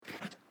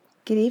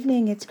Good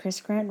evening, it's Chris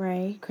Grant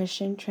Ray,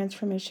 Christian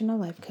Transformational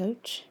Life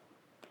Coach.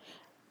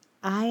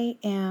 I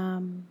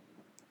am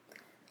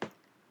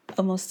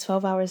almost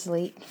 12 hours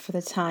late for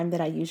the time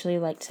that I usually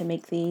like to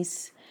make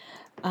these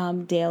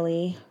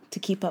daily to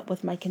keep up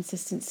with my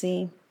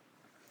consistency.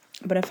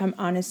 But if I'm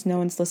honest, no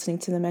one's listening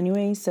to them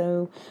anyway,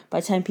 so by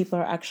the time people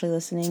are actually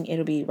listening,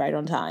 it'll be right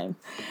on time.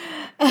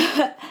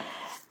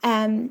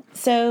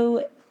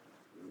 So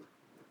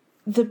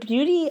the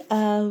beauty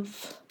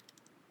of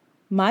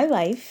my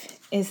life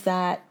is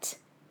that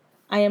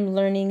I am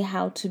learning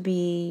how to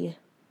be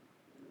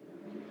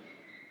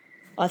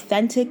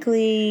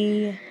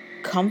authentically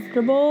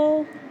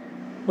comfortable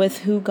with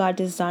who God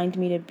designed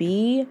me to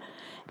be.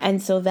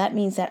 And so that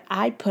means that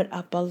I put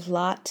up a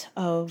lot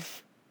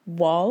of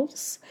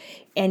walls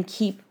and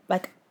keep,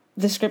 like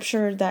the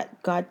scripture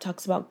that God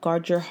talks about,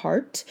 guard your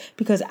heart,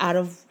 because out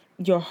of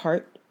your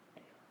heart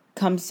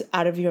comes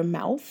out of your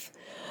mouth.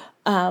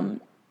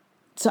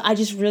 So I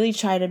just really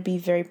try to be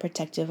very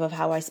protective of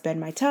how I spend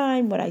my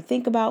time, what I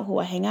think about, who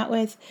I hang out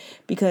with,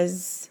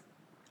 because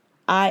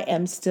I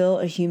am still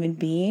a human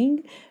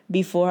being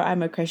before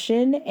I'm a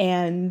Christian,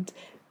 and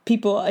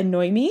people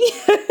annoy me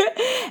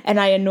and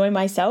I annoy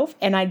myself,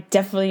 and I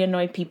definitely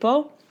annoy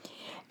people.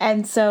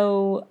 And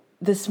so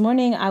this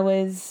morning I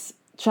was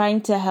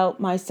trying to help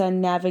my son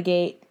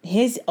navigate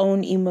his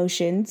own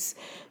emotions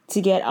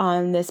to get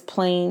on this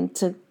plane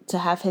to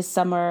have his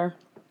summer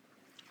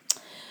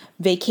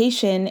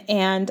vacation.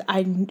 And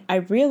I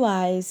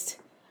realized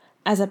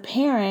as a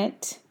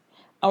parent,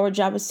 our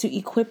job is to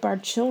equip our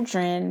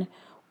children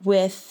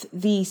with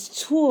these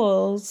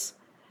tools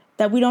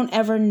that we don't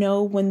ever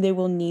know when they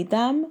will need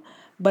them,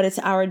 but it's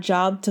our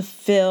job to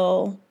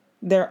fill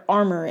their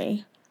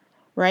armory,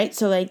 right?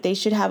 So like they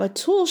should have a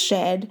tool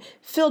shed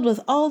filled with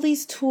all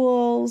these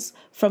tools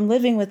from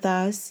living with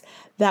us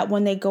that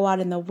when they go out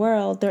in the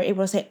world, they're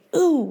able to say,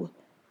 ooh,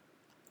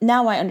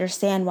 now I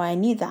understand why I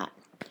need that.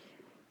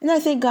 And I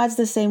think God's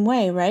the same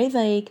way, right?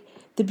 Like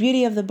the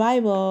beauty of the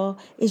Bible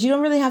is you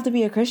don't really have to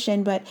be a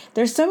Christian, but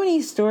there's so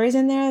many stories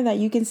in there that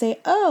you can say,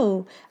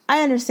 oh,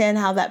 I understand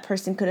how that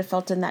person could have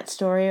felt in that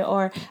story,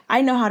 or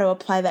I know how to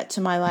apply that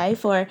to my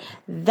life, or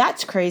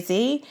that's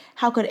crazy.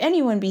 How could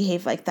anyone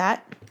behave like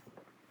that?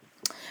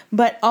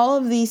 But all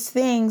of these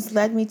things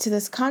led me to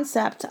this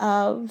concept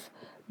of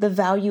the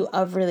value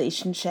of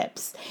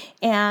relationships.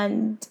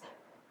 And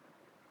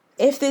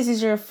if this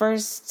is your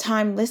first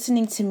time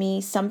listening to me,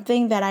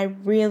 something that I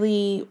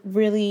really,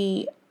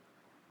 really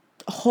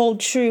hold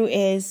true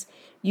is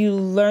you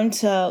learn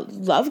to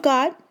love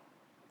God,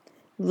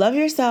 love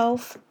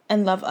yourself,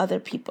 and love other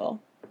people.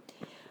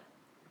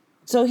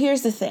 So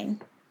here's the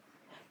thing.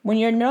 When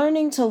you're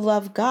learning to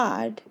love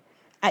God,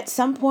 at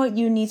some point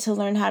you need to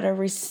learn how to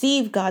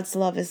receive God's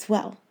love as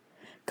well.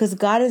 Because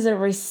God is a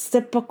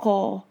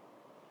reciprocal,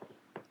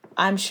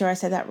 I'm sure I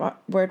said that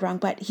word wrong,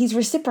 but he's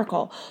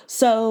reciprocal.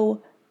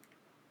 So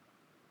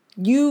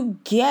you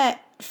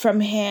get from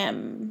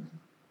him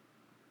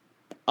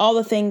all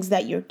the things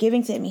that you're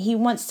giving to him. He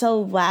wants to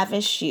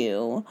lavish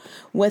you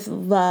with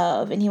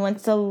love, and he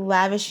wants to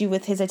lavish you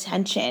with his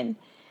attention.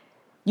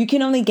 You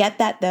can only get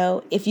that,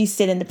 though, if you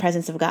sit in the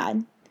presence of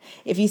God.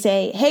 If you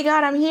say, hey,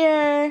 God, I'm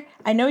here.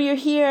 I know you're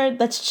here.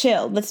 Let's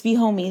chill. Let's be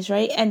homies,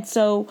 right? And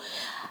so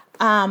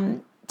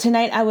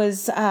tonight I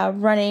was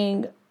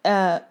running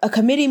a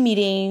committee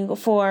meeting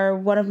for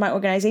one of my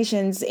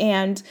organizations,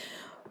 and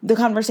the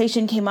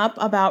conversation came up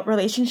about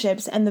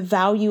relationships and the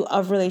value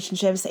of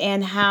relationships,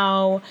 and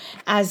how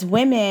as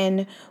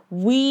women,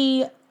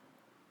 we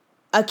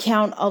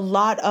account a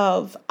lot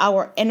of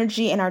our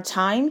energy and our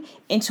time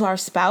into our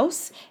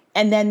spouse.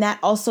 And then that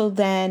also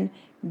then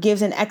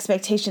gives an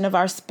expectation of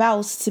our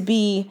spouse to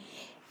be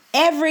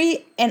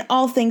every and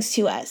all things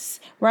to us,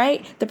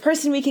 right? The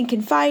person we can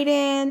confide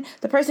in,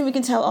 the person we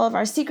can tell all of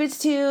our secrets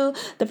to,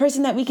 the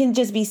person that we can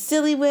just be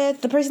silly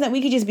with, the person that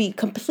we can just be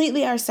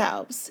completely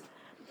ourselves.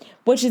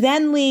 Which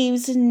then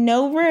leaves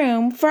no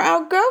room for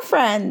our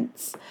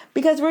girlfriends.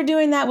 Because we're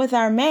doing that with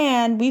our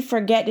man, we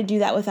forget to do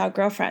that with our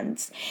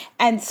girlfriends.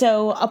 And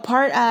so a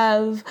part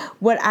of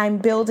what I'm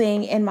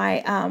building in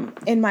my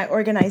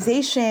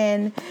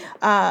organization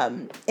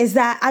is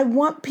that I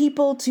want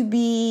people to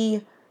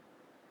be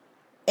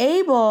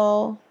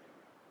able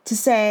to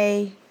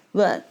say,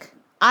 look,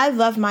 I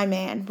love my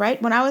man, right?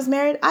 When I was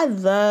married, I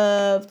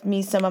loved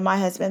me some of my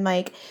husband.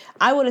 Like,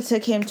 I would have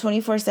took him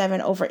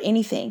 24/7 over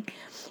anything.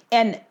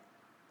 And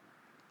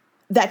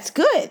that's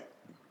good,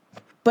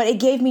 but it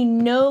gave me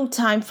no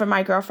time for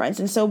my girlfriends.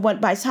 And so by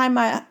the time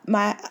my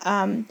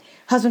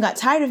husband got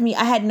tired of me,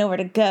 I had nowhere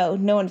to go,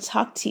 no one to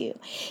talk to.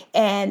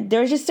 And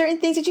there were just certain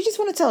things that you just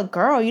want to tell a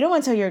girl. You don't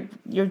want to tell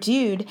your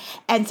dude.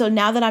 And so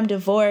now that I'm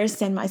divorced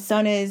and my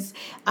son is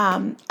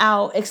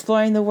out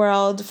exploring the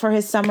world for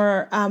his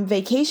summer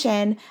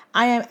vacation,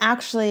 I am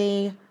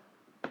actually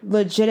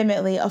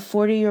legitimately a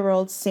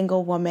 40-year-old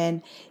single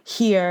woman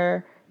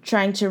here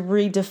trying to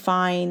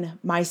redefine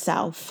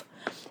myself.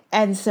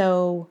 And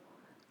so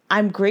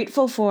I'm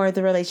grateful for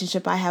the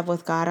relationship I have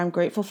with God. I'm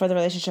grateful for the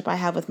relationship I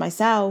have with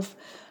myself.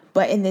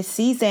 But in this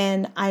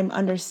season, I'm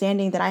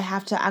understanding that I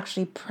have to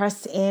actually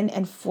press in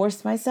and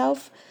force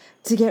myself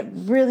to get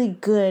really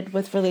good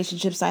with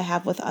relationships I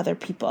have with other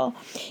people.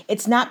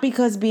 It's not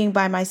because being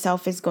by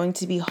myself is going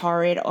to be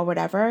horrid or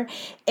whatever.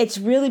 It's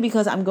really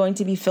because I'm going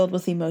to be filled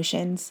with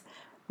emotions.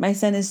 My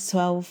son is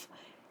 12.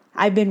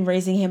 I've been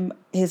raising him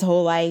his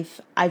whole life.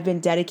 I've been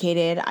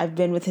dedicated. I've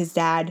been with his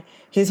dad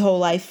his whole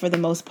life for the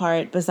most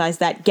part, besides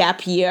that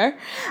gap year.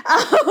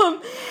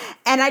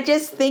 And I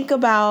just think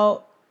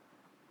about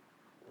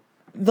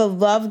the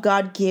love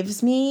God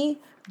gives me,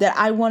 that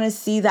I want to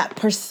see that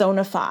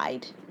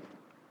personified.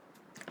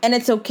 And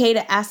it's okay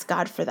to ask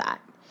God for that.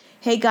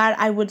 Hey, God,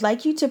 I would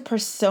like you to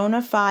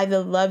personify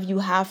the love you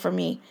have for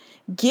me.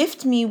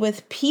 Gift me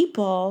with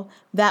people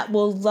that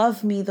will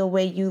love me the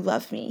way you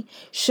love me.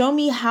 Show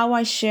me how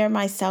I share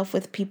myself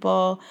with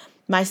people,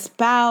 my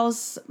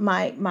spouse,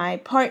 my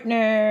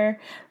partner,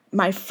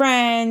 my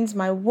friends,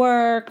 my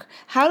work.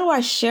 How do I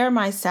share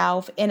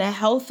myself in a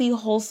healthy,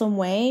 wholesome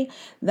way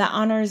that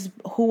honors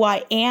who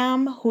I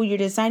am, who you're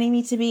designing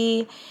me to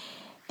be,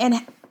 and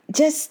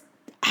just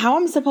how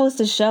I'm supposed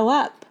to show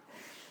up?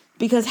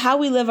 Because how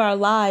we live our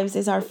lives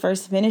is our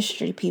first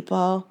ministry,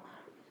 people.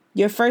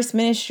 Your first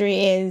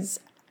ministry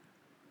is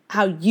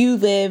how you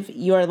live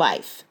your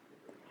life.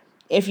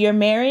 If you're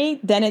married,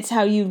 then it's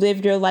how you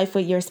live your life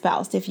with your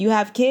spouse. If you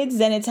have kids,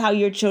 then it's how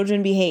your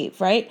children behave,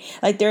 right?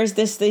 Like there's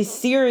this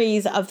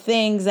series of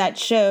things that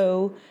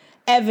show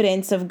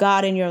evidence of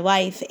God in your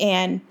life.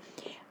 And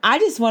I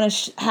just want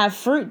to have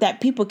fruit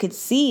that people could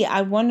see.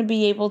 I want to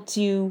be able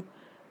to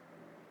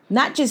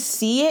not just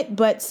see it,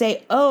 but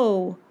say,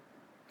 oh,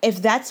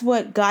 if that's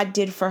what God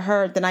did for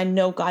her, then I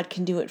know God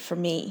can do it for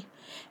me.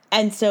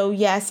 And so,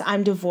 yes,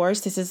 I'm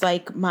divorced. This is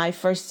like my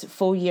first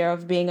full year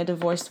of being a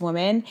divorced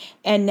woman.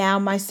 And now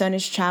my son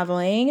is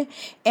traveling,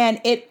 and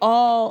it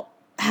all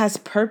has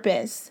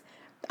purpose.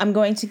 I'm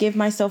going to give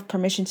myself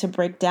permission to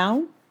break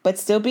down, but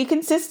still be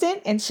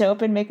consistent and show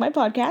up and make my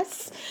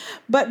podcasts.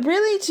 But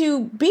really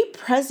to be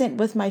present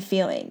with my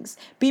feelings,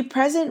 be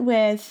present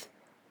with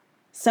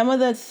some of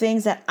the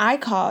things that I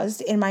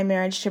caused in my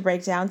marriage to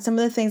break down, some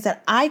of the things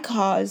that I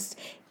caused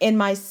in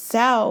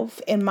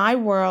myself, in my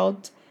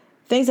world,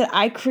 things that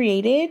I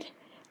created.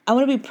 I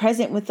want to be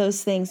present with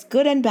those things,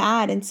 good and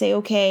bad, and say,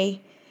 okay,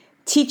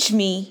 teach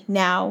me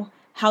now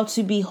how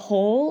to be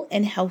whole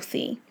and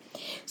healthy.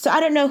 So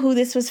I don't know who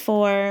this was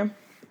for,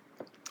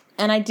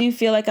 and I do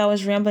feel like I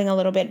was rambling a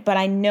little bit, but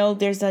I know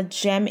there's a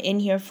gem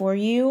in here for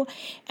you,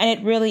 and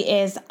it really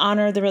is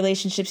honor the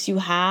relationships you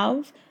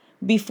have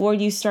before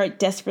you start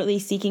desperately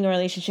seeking a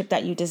relationship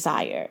that you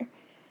desire.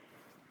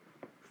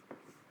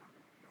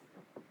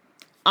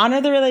 Honor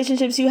the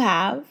relationships you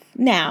have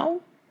now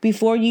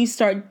before you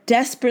start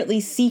desperately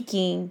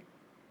seeking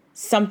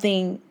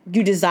something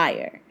you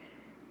desire.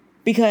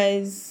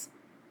 Because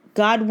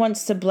God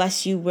wants to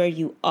bless you where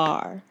you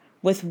are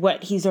with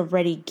what he's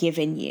already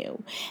given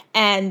you.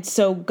 And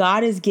so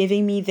God is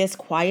giving me this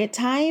quiet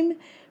time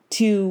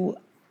to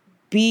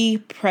be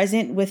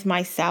present with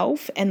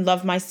myself and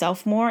love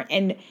myself more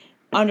and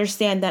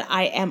understand that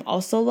I am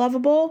also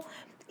lovable,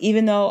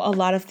 even though a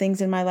lot of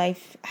things in my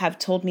life have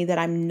told me that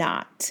I'm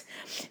not.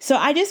 So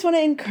I just want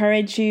to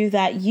encourage you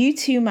that you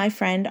too, my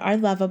friend, are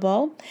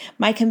lovable.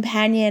 My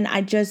companion,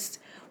 I just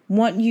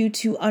want you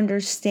to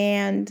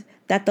understand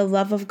that the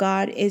love of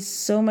God is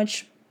so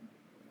much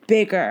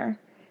bigger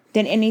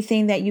than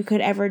anything that you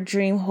could ever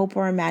dream, hope,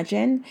 or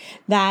imagine.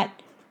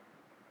 That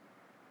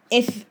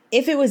if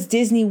it was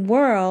Disney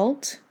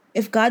World,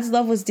 if God's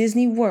love was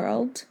Disney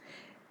World,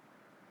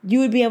 you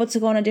would be able to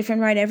go on a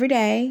different ride every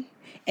day,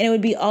 and it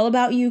would be all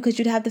about you because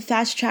you'd have the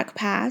fast track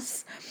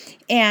pass,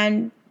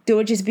 and there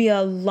would just be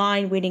a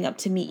line waiting up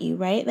to meet you,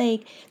 right?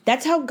 Like,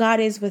 that's how God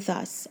is with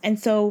us. And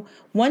so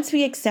once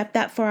we accept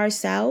that for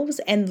ourselves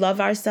and love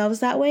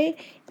ourselves that way,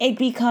 it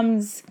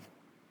becomes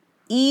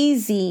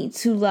easy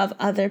to love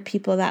other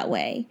people that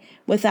way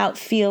without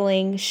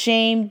feeling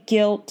shame,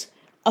 guilt,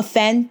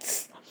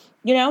 offense,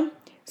 you know?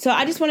 So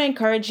I just want to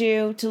encourage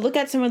you to look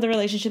at some of the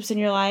relationships in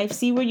your life,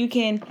 see where you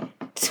can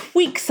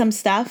tweak some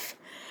stuff,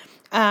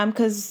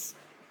 because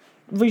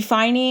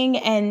refining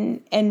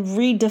and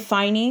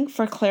redefining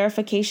for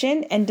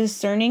clarification and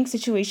discerning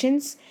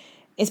situations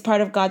is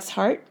part of God's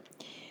heart.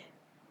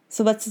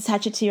 So let's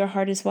attach it to your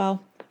heart as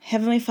well.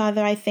 Heavenly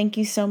Father, I thank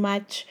you so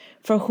much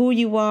for who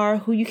you are,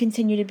 who you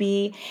continue to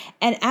be,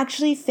 and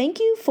actually thank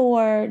you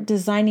for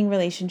designing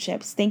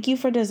relationships. Thank you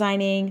for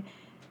designing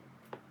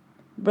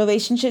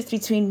relationships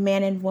between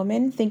man and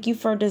woman. Thank you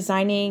for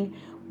designing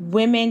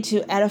women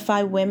to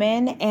edify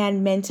women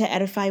and men to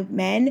edify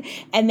men.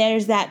 And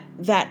there's that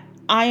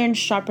iron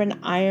sharpen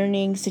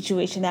ironing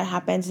situation that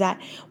happens, that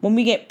when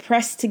we get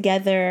pressed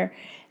together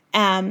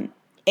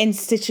in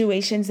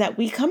situations, that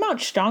we come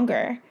out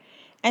stronger.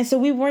 And so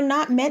we were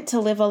not meant to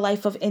live a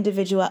life of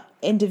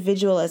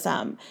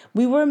individualism.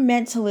 We were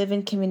meant to live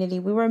in community.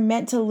 We were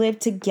meant to live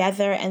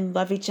together and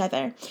love each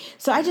other.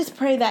 So I just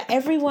pray that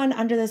everyone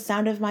under the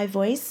sound of my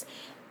voice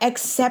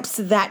accepts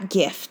that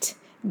gift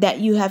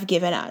that you have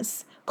given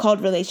us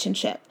called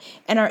relationship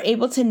and are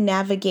able to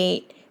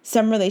navigate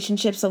some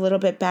relationships a little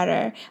bit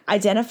better.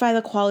 Identify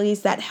the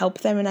qualities that help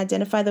them and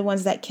identify the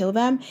ones that kill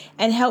them,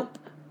 and help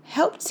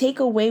take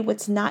away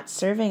what's not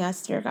serving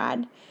us, dear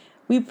God.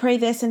 We pray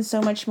this and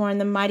so much more in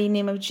the mighty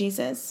name of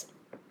Jesus.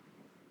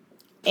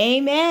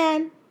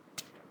 Amen.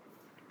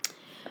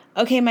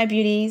 Okay, my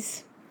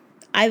beauties.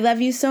 I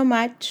love you so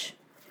much.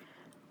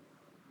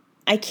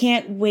 I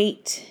can't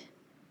wait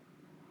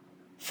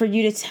for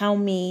you to tell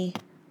me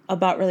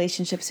about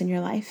relationships in your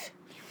life.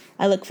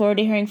 I look forward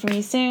to hearing from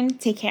you soon.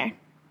 Take care.